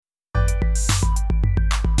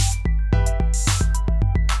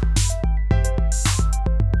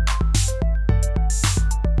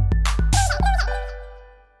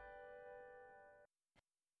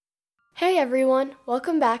everyone,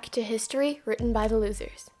 welcome back to History Written by the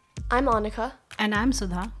Losers. I'm Annika. And I'm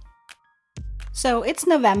Sudha. So it's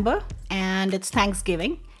November and it's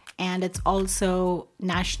Thanksgiving and it's also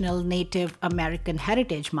National Native American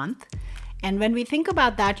Heritage Month. And when we think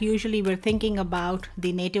about that, usually we're thinking about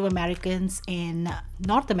the Native Americans in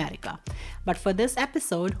North America. But for this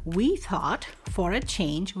episode, we thought for a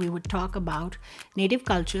change, we would talk about native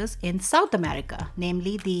cultures in South America,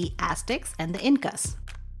 namely the Aztecs and the Incas.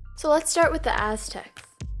 So let's start with the Aztecs.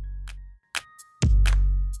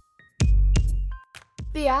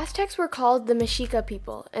 The Aztecs were called the Mexica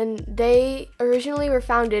people, and they originally were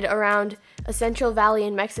founded around a central valley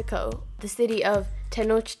in Mexico, the city of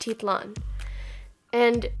Tenochtitlan.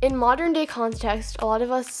 And in modern day context, a lot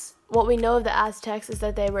of us, what we know of the Aztecs is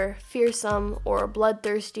that they were fearsome or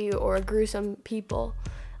bloodthirsty or a gruesome people.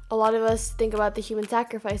 A lot of us think about the human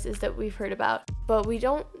sacrifices that we've heard about, but we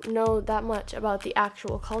don't know that much about the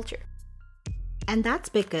actual culture. And that's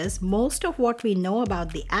because most of what we know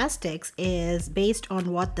about the Aztecs is based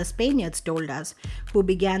on what the Spaniards told us, who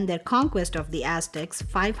began their conquest of the Aztecs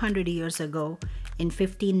 500 years ago in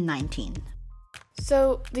 1519.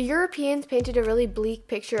 So the Europeans painted a really bleak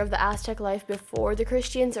picture of the Aztec life before the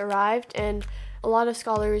Christians arrived, and a lot of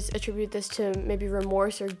scholars attribute this to maybe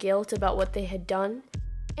remorse or guilt about what they had done.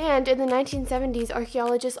 And in the 1970s,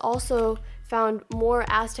 archaeologists also found more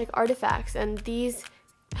Aztec artifacts, and these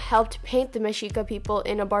helped paint the Mexica people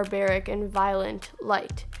in a barbaric and violent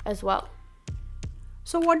light as well.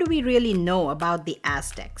 So what do we really know about the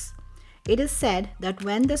Aztecs? It is said that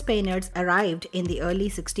when the Spaniards arrived in the early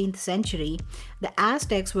 16th century, the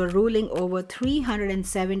Aztecs were ruling over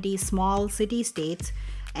 370 small city-states,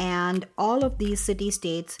 and all of these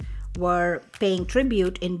city-states were paying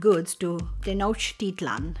tribute in goods to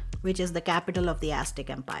Tenochtitlan, which is the capital of the Aztec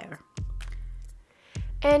Empire.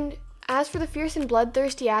 And as for the fierce and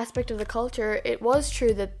bloodthirsty aspect of the culture, it was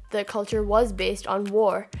true that the culture was based on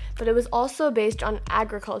war, but it was also based on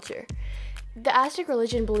agriculture. The Aztec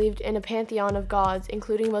religion believed in a pantheon of gods,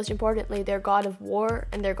 including most importantly their god of war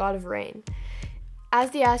and their god of rain.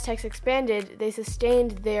 As the Aztecs expanded, they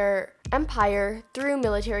sustained their empire through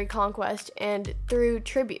military conquest and through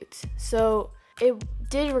tributes. So it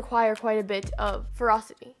did require quite a bit of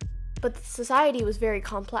ferocity. But the society was very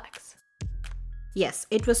complex. Yes,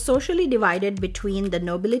 it was socially divided between the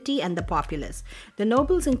nobility and the populace. The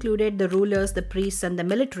nobles included the rulers, the priests, and the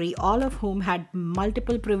military, all of whom had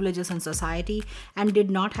multiple privileges in society and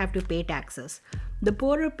did not have to pay taxes. The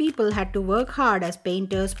poorer people had to work hard as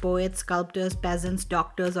painters, poets, sculptors, peasants,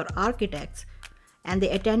 doctors, or architects, and they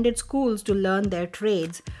attended schools to learn their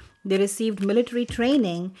trades. They received military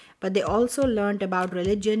training, but they also learned about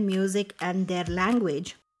religion, music, and their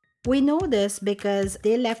language. We know this because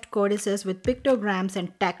they left codices with pictograms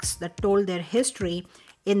and texts that told their history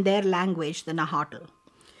in their language, the Nahuatl.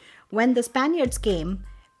 When the Spaniards came,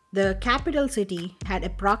 the capital city had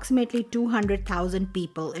approximately 200,000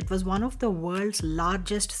 people. It was one of the world's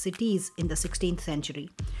largest cities in the 16th century.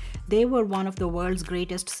 They were one of the world's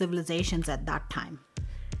greatest civilizations at that time.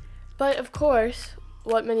 But of course,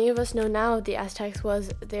 what many of us know now of the Aztecs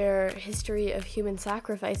was their history of human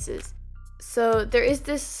sacrifices. So there is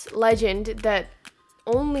this legend that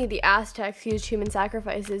only the Aztecs used human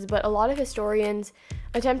sacrifices, but a lot of historians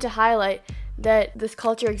attempt to highlight that this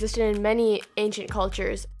culture existed in many ancient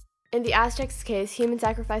cultures. In the Aztecs' case, human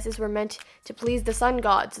sacrifices were meant to please the sun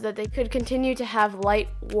god so that they could continue to have light,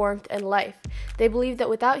 warmth, and life. They believed that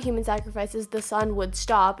without human sacrifices, the sun would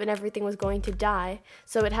stop and everything was going to die,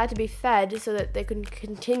 so it had to be fed so that they could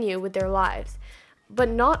continue with their lives. But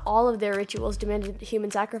not all of their rituals demanded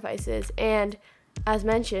human sacrifices, and as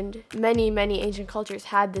mentioned, many ancient cultures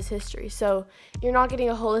had this history. So you're not getting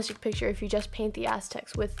a holistic picture if you just paint the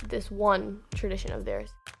Aztecs with this one tradition of theirs.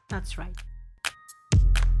 That's right.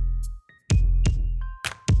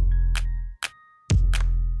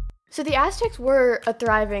 So the Aztecs were a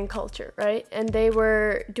thriving culture, right? And they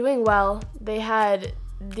were doing well. They had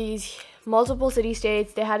these multiple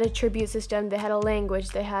city-states, they had a tribute system, they had a language,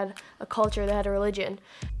 they had a culture, they had a religion.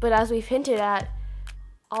 But as we've hinted at,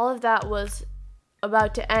 all of that was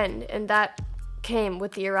about to end, and that came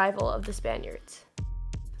with the arrival of the Spaniards.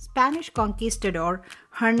 Spanish conquistador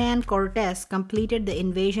Hernán Cortés completed the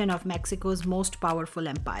invasion of Mexico's most powerful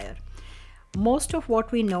empire. Most of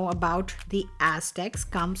what we know about the Aztecs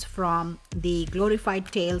comes from the glorified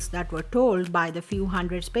tales that were told by the few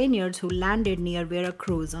hundred Spaniards who landed near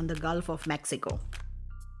Veracruz on the Gulf of Mexico.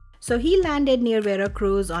 So he landed near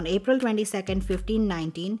Veracruz on April 22nd,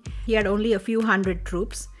 1519. He had only a few hundred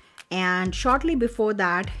troops, and shortly before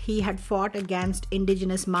that, he had fought against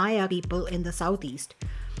indigenous Maya people in the southeast.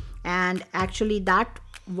 And actually that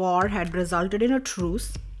war had resulted in a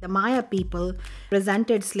truce. The Maya people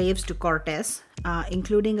presented slaves to Cortes,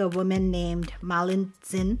 including a woman named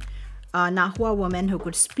Malintzin, a Nahua woman who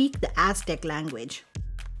could speak the Aztec language.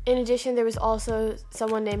 In addition, there was also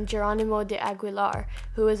someone named Geronimo de Aguilar,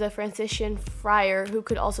 who was a Franciscan friar who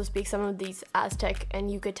could also speak some of these Aztec and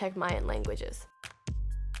Yucatec Mayan languages.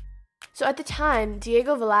 So at the time,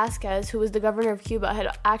 Diego Velázquez, who was the governor of Cuba,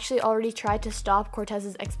 had actually already tried to stop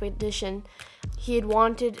Cortez's expedition. He had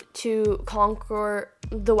wanted to conquer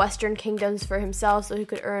the Western kingdoms for himself so he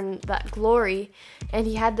could earn that glory, and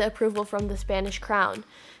he had the approval from the Spanish crown.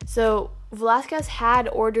 So Velázquez had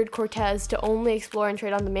ordered Cortez to only explore and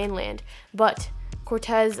trade on the mainland, but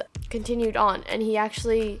Cortez continued on, and he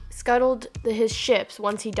actually scuttled his ships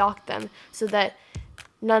once he docked them so that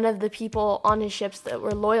none of the people on his ships that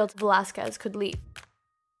were loyal to Velázquez could leave.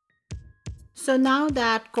 So now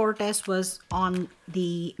that Cortes was on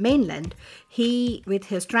the mainland, he, with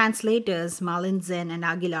his translators Malintzin and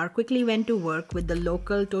Aguilar, quickly went to work with the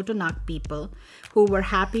local Totonac people who were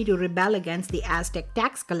happy to rebel against the Aztec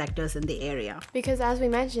tax collectors in the area. Because as we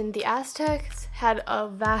mentioned, the Aztecs had a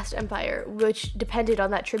vast empire which depended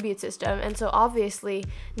on that tribute system, and so obviously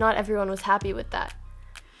not everyone was happy with that.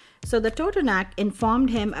 So the Totonac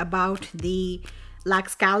informed him about the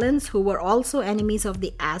Tlaxcalans, who were also enemies of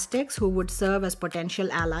the Aztecs, who would serve as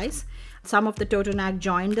potential allies. Some of the Totonac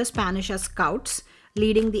joined the Spanish as scouts,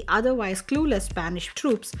 leading the otherwise clueless Spanish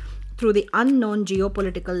troops through the unknown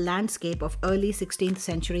geopolitical landscape of early 16th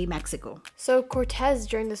century Mexico. So Cortez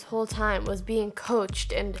during this whole time was being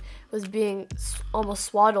coached and was being almost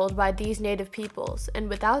swaddled by these native peoples, and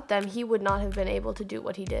without them he would not have been able to do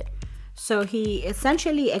what he did. So he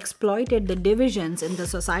essentially exploited the divisions in the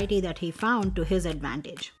society that he found to his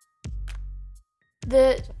advantage.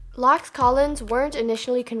 The Tlaxcalans weren't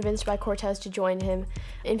initially convinced by Cortez to join him.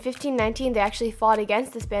 In 1519, they actually fought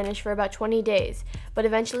against the Spanish for about 20 days, but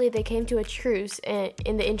eventually they came to a truce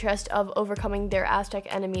in the interest of overcoming their Aztec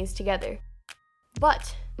enemies together.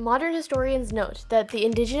 But modern historians note that the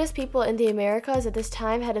indigenous people in the Americas at this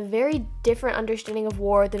time had a very different understanding of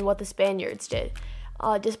war than what the Spaniards did.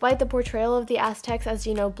 Despite the portrayal of the Aztecs as,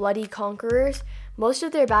 bloody conquerors, most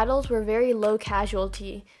of their battles were very low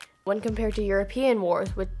casualty when compared to European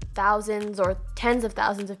wars with thousands or tens of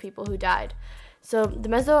thousands of people who died. So the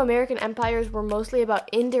Mesoamerican empires were mostly about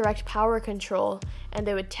indirect power control, and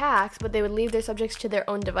they would tax, but they would leave their subjects to their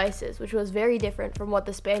own devices, which was very different from what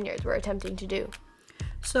the Spaniards were attempting to do.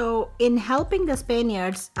 So, in helping the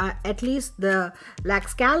Spaniards, at least the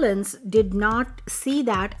Tlaxcalans did not see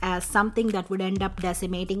that as something that would end up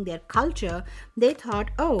decimating their culture. They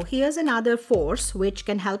thought, oh, here's another force which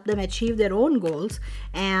can help them achieve their own goals,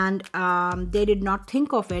 and they did not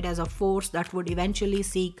think of it as a force that would eventually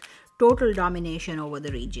seek total domination over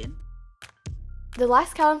the region. The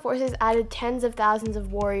Tlaxcalan forces added tens of thousands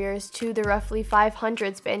of warriors to the roughly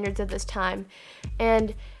 500 Spaniards at this time,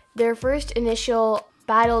 and their first initial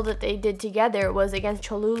battle that they did together was against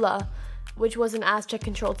Cholula, which was an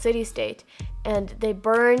Aztec-controlled city-state, and they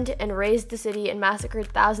burned and razed the city and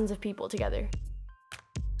massacred thousands of people together.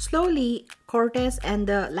 Slowly, Cortes and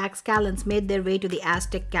the Tlaxcalans made their way to the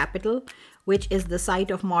Aztec capital, which is the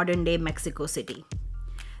site of modern-day Mexico City.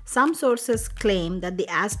 Some sources claim that the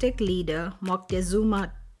Aztec leader,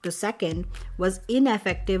 Moctezuma II, was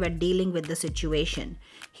ineffective at dealing with the situation.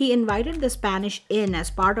 He invited the Spanish in as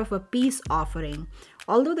part of a peace offering,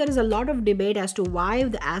 although there is a lot of debate as to why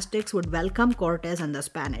the Aztecs would welcome Cortes and the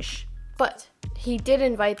Spanish. But he did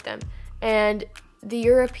invite them, and the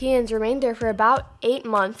Europeans remained there for about 8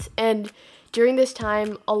 months, and during this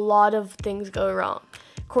time, a lot of things go wrong.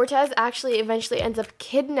 Cortez actually eventually ends up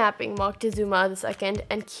kidnapping Moctezuma II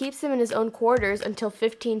and keeps him in his own quarters until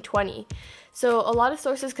 1520. So a lot of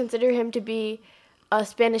sources consider him to be a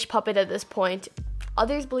Spanish puppet at this point.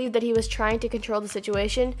 Others believe that he was trying to control the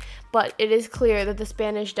situation, but it is clear that the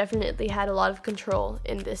Spanish definitely had a lot of control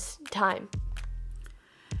in this time.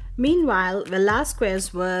 Meanwhile,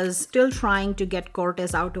 Velázquez was still trying to get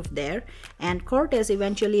Cortes out of there, and Cortes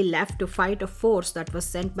eventually left to fight a force that was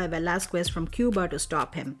sent by Velázquez from Cuba to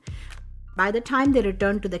stop him. By the time they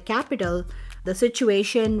returned to the capital, the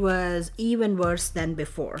situation was even worse than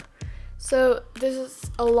before. So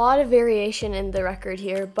there's a lot of variation in the record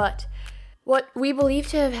here, but what we believe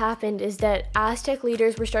to have happened is that Aztec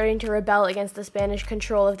leaders were starting to rebel against the Spanish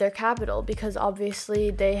control of their capital because obviously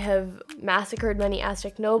they have massacred many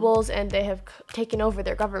Aztec nobles and they have taken over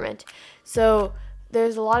their government. So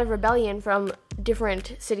there's a lot of rebellion from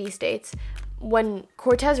different city-states. When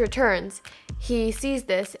Cortez returns, he sees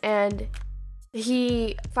this and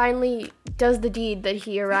he finally does the deed that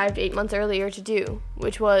he arrived 8 months earlier to do,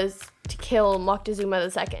 which was to kill Moctezuma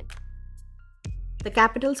II. The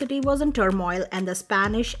capital city was in turmoil, and the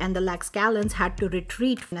Spanish and the Tlaxcalans had to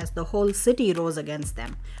retreat as the whole city rose against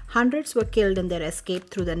them. Hundreds were killed in their escape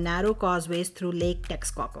through the narrow causeways through Lake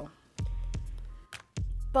Texcoco.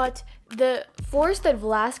 But the force that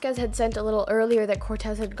Velázquez had sent a little earlier that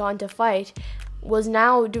Cortés had gone to fight was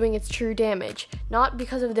now doing its true damage, not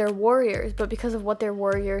because of their warriors, but because of what their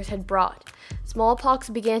warriors had brought. Smallpox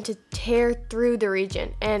began to tear through the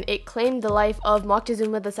region, and it claimed the life of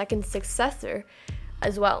Moctezuma II's successor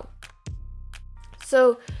as well.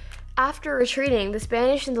 So, after retreating, the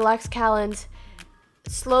Spanish and the Tlaxcalans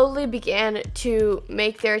slowly began to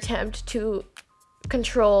make their attempt to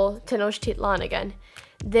control Tenochtitlan again.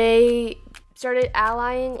 They started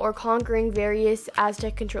allying or conquering various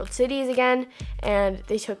Aztec-controlled cities again, and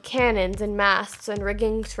they took cannons and masts and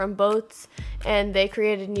riggings from boats, and they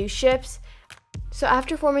created new ships. So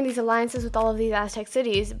after forming these alliances with all of these Aztec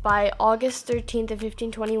cities, by August 13th of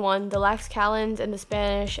 1521, the Tlaxcalans and the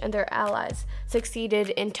Spanish and their allies succeeded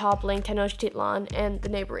in toppling Tenochtitlan and the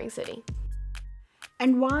neighboring city.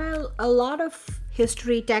 And while a lot of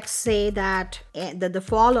history texts say that the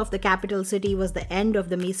fall of the capital city was the end of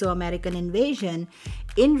the Mesoamerican invasion,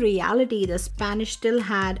 in reality, the Spanish still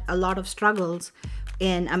had a lot of struggles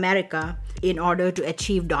in America in order to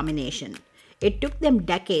achieve domination. It took them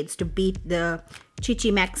decades to beat the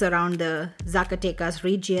Chichimecs around the Zacatecas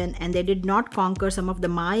region, and they did not conquer some of the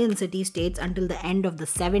Mayan city-states until the end of the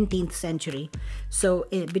 17th century. So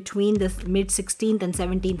between the mid-16th and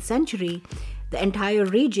 17th century, the entire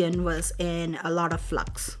region was in a lot of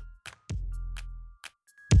flux.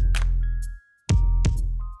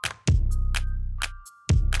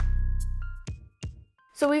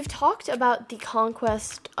 So we've talked about the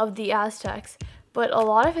conquest of the Aztecs, but a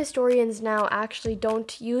lot of historians now actually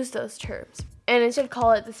don't use those terms, and instead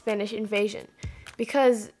call it the Spanish invasion,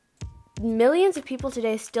 because millions of people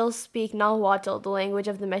today still speak Nahuatl, the language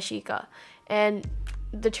of the Mexica, and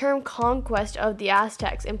the term conquest of the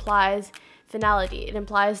Aztecs implies finality. It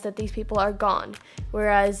implies that these people are gone,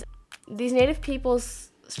 whereas these native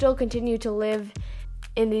peoples still continue to live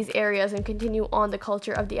in these areas and continue on the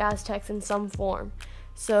culture of the Aztecs in some form.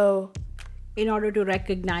 So, in order to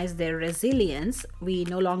recognize their resilience, we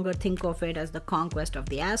no longer think of it as the conquest of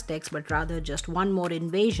the Aztecs, but rather just one more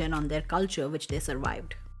invasion on their culture which they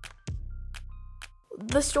survived.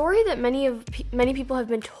 The story that many people have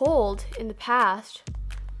been told in the past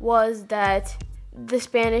was that the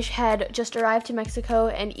Spanish had just arrived to Mexico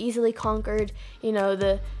and easily conquered,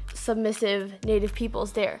 the submissive native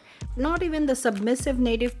peoples there. Not even the submissive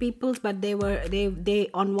native peoples, but they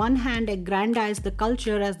on one hand aggrandized the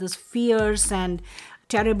culture as this fierce and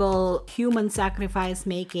terrible human sacrifice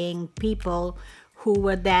making people who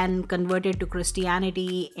were then converted to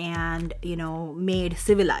Christianity and, made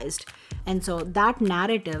civilized. And so that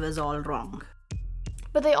narrative is all wrong.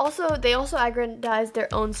 But they also aggrandized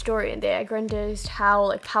their own story, and they aggrandized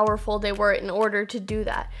how powerful they were in order to do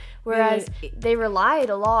that. Whereas they relied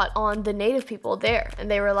a lot on the native people there,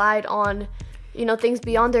 and they relied on things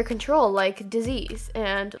beyond their control, like disease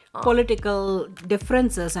and political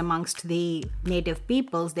differences amongst the native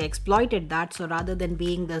peoples. They exploited that. So rather than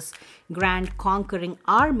being this grand conquering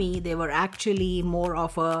army, they were actually more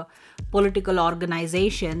of a political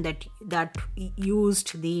organization that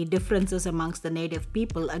used the differences amongst the native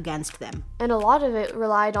people against them. And a lot of it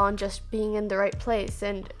relied on just being in the right place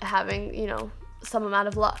and having, some amount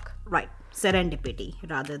of luck. Right. Serendipity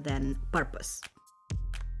rather than purpose.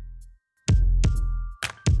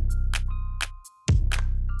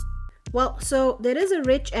 Well, so there is a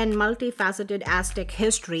rich and multifaceted Aztec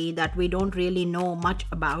history that we don't really know much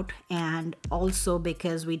about, and also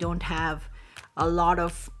because we don't have a lot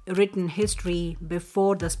of written history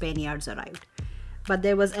before the Spaniards arrived. But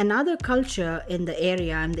there was another culture in the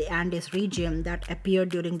area in the Andes region that appeared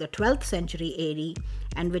during the 12th century AD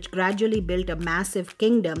and which gradually built a massive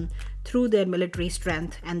kingdom through their military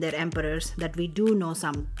strength and their emperors that we do know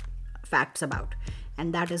some facts about,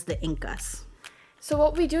 and that is the Incas. So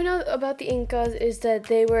what we do know about the Incas is that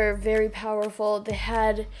they were very powerful. They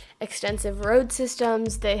had extensive road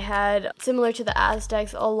systems. They had, similar to the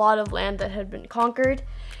Aztecs, a lot of land that had been conquered.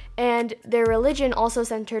 And their religion also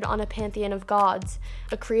centered on a pantheon of gods,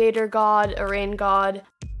 a creator god, a rain god.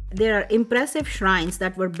 There are impressive shrines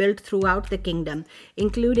that were built throughout the kingdom,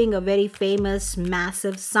 including a very famous,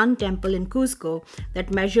 massive sun temple in Cusco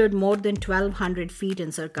that measured more than 1,200 feet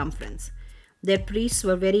in circumference. Their priests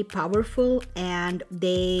were very powerful and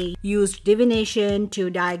they used divination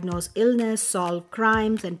to diagnose illness, solve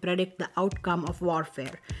crimes, and predict the outcome of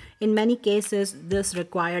warfare. In many cases, this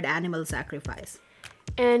required animal sacrifice.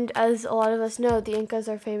 And as a lot of us know, the Incas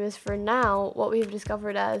are famous for now what we've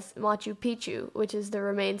discovered as Machu Picchu, which is the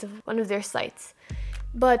remains of one of their sites.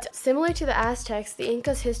 But similar to the Aztecs, the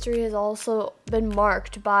Incas' history has also been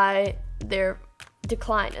marked by their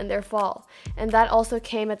decline and their fall, and that also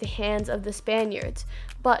came at the hands of the Spaniards.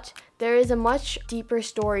 But there is a much deeper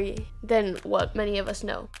story than what many of us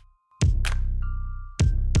know.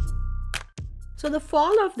 So the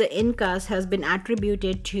fall of the Incas has been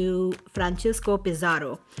attributed to Francisco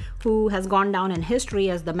Pizarro, who has gone down in history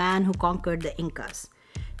as the man who conquered the Incas.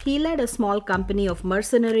 He led a small company of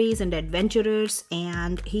mercenaries and adventurers,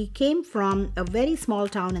 and he came from a very small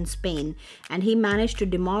town in Spain, and he managed to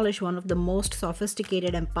demolish one of the most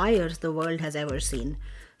sophisticated empires the world has ever seen.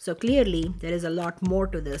 So clearly, there is a lot more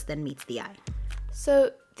to this than meets the eye. So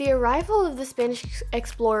the arrival of the Spanish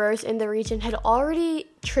explorers in the region had already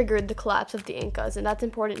triggered the collapse of the Incas, and that's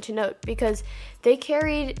important to note because they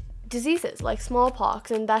carried diseases like smallpox,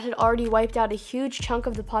 and that had already wiped out a huge chunk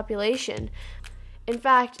of the population. In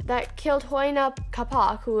fact, that killed Huayna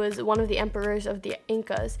Capac, who was one of the emperors of the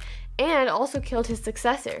Incas, and also killed his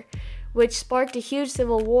successor, which sparked a huge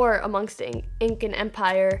civil war amongst the Incan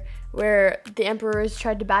Empire, where the emperors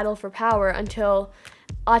tried to battle for power until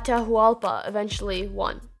Atahualpa eventually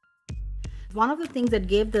won. One of the things that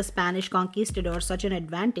gave the Spanish conquistadors such an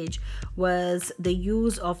advantage was the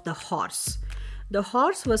use of the horse. The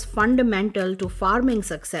horse was fundamental to farming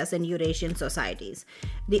success in Eurasian societies.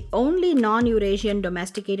 The only non-Eurasian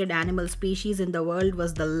domesticated animal species in the world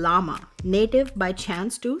was the llama, native by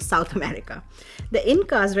chance to South America. The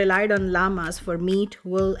Incas relied on llamas for meat,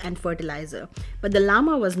 wool, and fertilizer, but the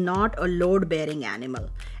llama was not a load-bearing animal,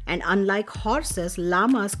 and unlike horses,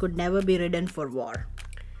 llamas could never be ridden for war.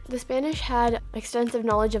 The Spanish had extensive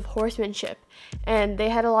knowledge of horsemanship, and they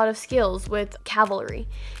had a lot of skills with cavalry.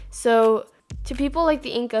 So to people like the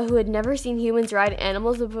Inca who had never seen humans ride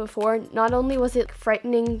animals before, not only was it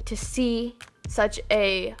frightening to see such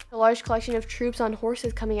a large collection of troops on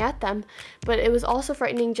horses coming at them, but it was also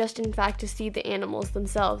frightening just in fact to see the animals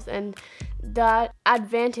themselves. And that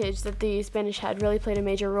advantage that the Spanish had really played a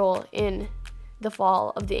major role in the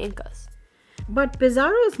fall of the Incas. But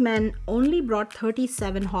Pizarro's men only brought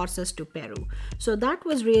 37 horses to Peru, so that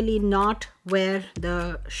was really not where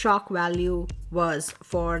the shock value was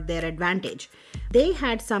for their advantage. They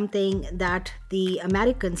had something that the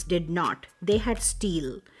Americans did not. They had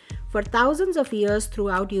steel. For thousands of years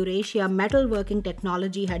throughout Eurasia, metalworking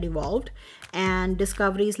technology had evolved, and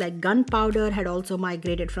discoveries like gunpowder had also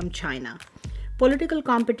migrated from China. Political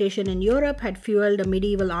competition in Europe had fueled a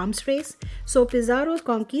medieval arms race, so Pizarro's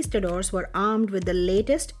conquistadors were armed with the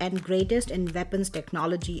latest and greatest in weapons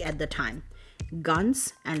technology at the time: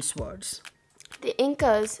 guns and swords. The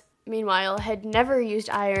Incas, meanwhile, had never used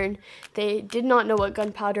iron. They did not know what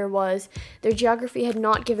gunpowder was. Their geography had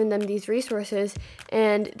not given them these resources,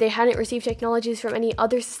 and they hadn't received technologies from any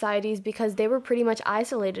other societies because they were pretty much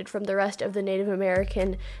isolated from the rest of the Native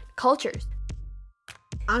American cultures.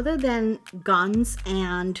 Other than guns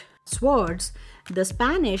and swords, the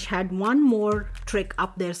Spanish had one more trick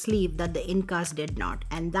up their sleeve that the Incas did not,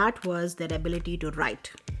 and that was their ability to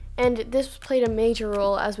write. And this played a major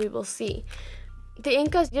role, as we will see. The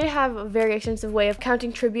Incas did have a very extensive way of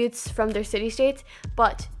counting tributes from their city-states,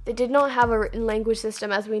 but they did not have a written language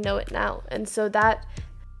system as we know it now, and so that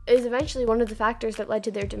is eventually one of the factors that led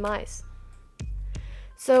to their demise.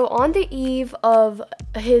 So on the eve of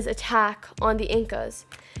his attack on the Incas,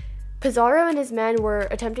 Pizarro and his men were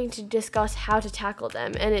attempting to discuss how to tackle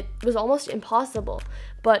them, and it was almost impossible.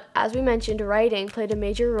 But as we mentioned, writing played a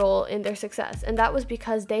major role in their success, and that was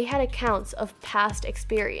because they had accounts of past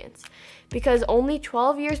experience. Because only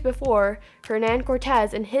 12 years before, Hernan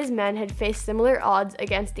Cortez and his men had faced similar odds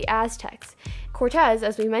against the Aztecs. Cortez,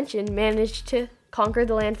 as we mentioned, managed to conquer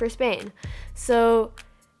the land for Spain. So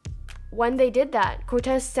when they did that,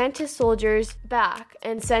 Cortez sent his soldiers back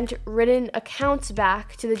and sent written accounts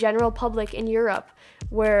back to the general public in Europe,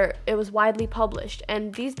 where it was widely published,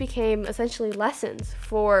 and these became essentially lessons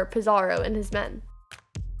for Pizarro and his men.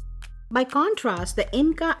 By contrast, the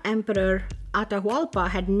Inca Emperor Atahualpa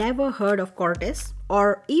had never heard of Cortes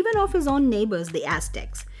or even of his own neighbors, the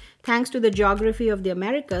Aztecs. Thanks to the geography of the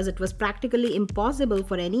Americas, it was practically impossible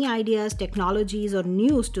for any ideas, technologies, or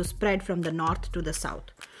news to spread from the north to the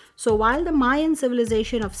south. So while the Mayan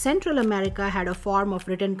civilization of Central America had a form of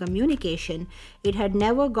written communication, it had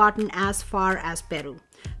never gotten as far as Peru.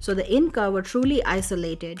 So the Inca were truly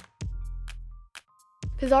isolated.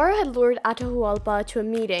 Pizarro had lured Atahualpa to a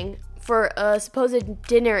meeting for a supposed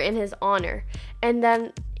dinner in his honor, and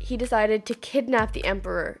then he decided to kidnap the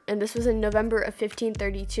emperor, and this was in November of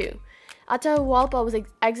 1532. Atahualpa was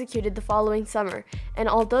executed the following summer, and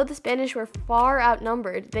although the Spanish were far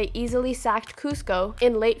outnumbered, they easily sacked Cusco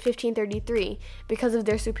in late 1533 because of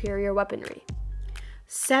their superior weaponry.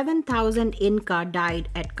 7,000 Inca died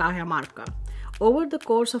at Cajamarca. Over the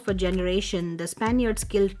course of a generation, the Spaniards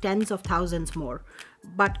killed tens of thousands more,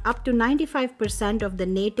 but up to 95% of the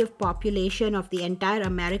native population of the entire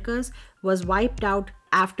Americas was wiped out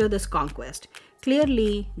after this conquest.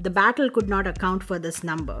 Clearly, the battle could not account for this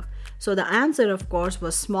number. So the answer, of course,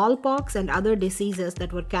 was smallpox and other diseases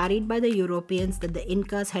that were carried by the Europeans that the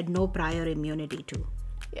Incas had no prior immunity to.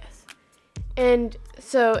 Yes. And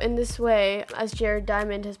so in this way, as Jared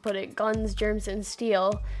Diamond has put it, guns, germs, and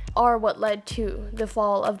steel are what led to the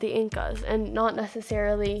fall of the Incas, and not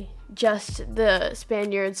necessarily just the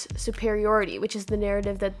Spaniards' superiority, which is the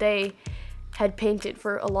narrative that they had painted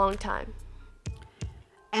for a long time.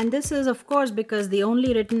 And this is, of course, because the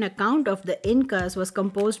only written account of the Incas was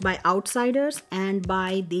composed by outsiders and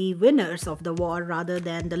by the winners of the war rather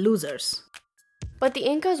than the losers. But the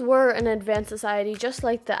Incas were an advanced society, just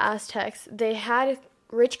like the Aztecs. They had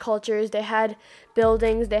rich cultures, they had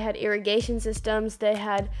buildings, they had irrigation systems, they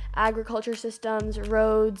had agriculture systems,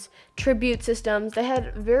 roads, tribute systems. They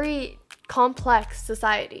had very complex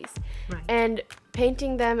societies. Right. And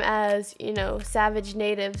painting them as, savage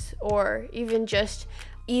natives or even just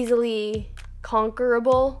easily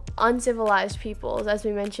conquerable, uncivilized peoples, as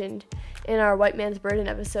we mentioned in our White Man's Burden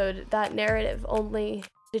episode, that narrative only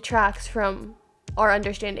detracts from our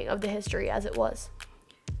understanding of the history as it was.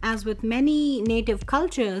 As with many native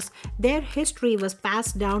cultures, their history was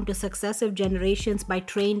passed down to successive generations by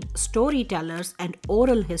trained storytellers and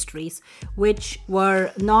oral histories, which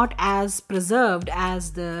were not as preserved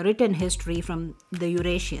as the written history from the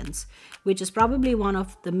Eurasians, which is probably one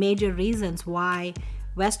of the major reasons why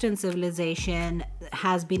Western civilization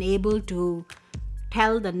has been able to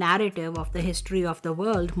tell the narrative of the history of the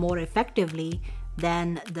world more effectively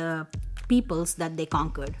than the peoples that they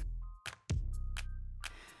conquered.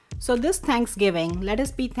 So this Thanksgiving, let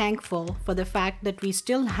us be thankful for the fact that we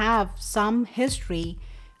still have some history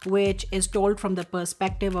which is told from the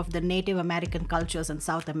perspective of the Native American cultures in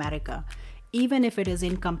South America. Even if it is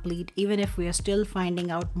incomplete, even if we are still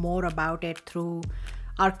finding out more about it through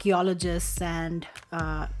archaeologists and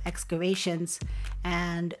excavations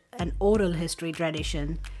and an oral history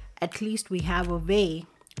tradition, at least we have a way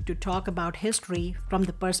to talk about history from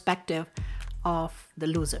the perspective of the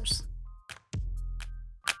losers.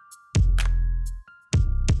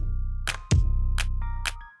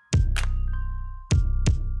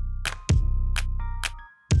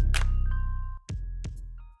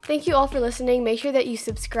 Thank you all for listening. Make sure that you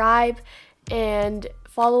subscribe and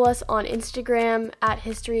follow us on Instagram at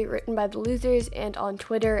History Written by the Losers and on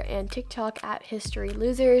Twitter and TikTok at History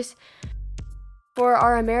Losers. For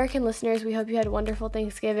our American listeners, we hope you had a wonderful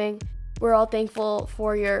Thanksgiving. We're all thankful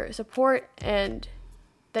for your support and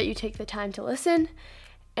that you take the time to listen.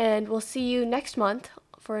 And we'll see you next month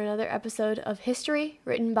for another episode of History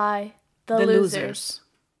Written by the Losers.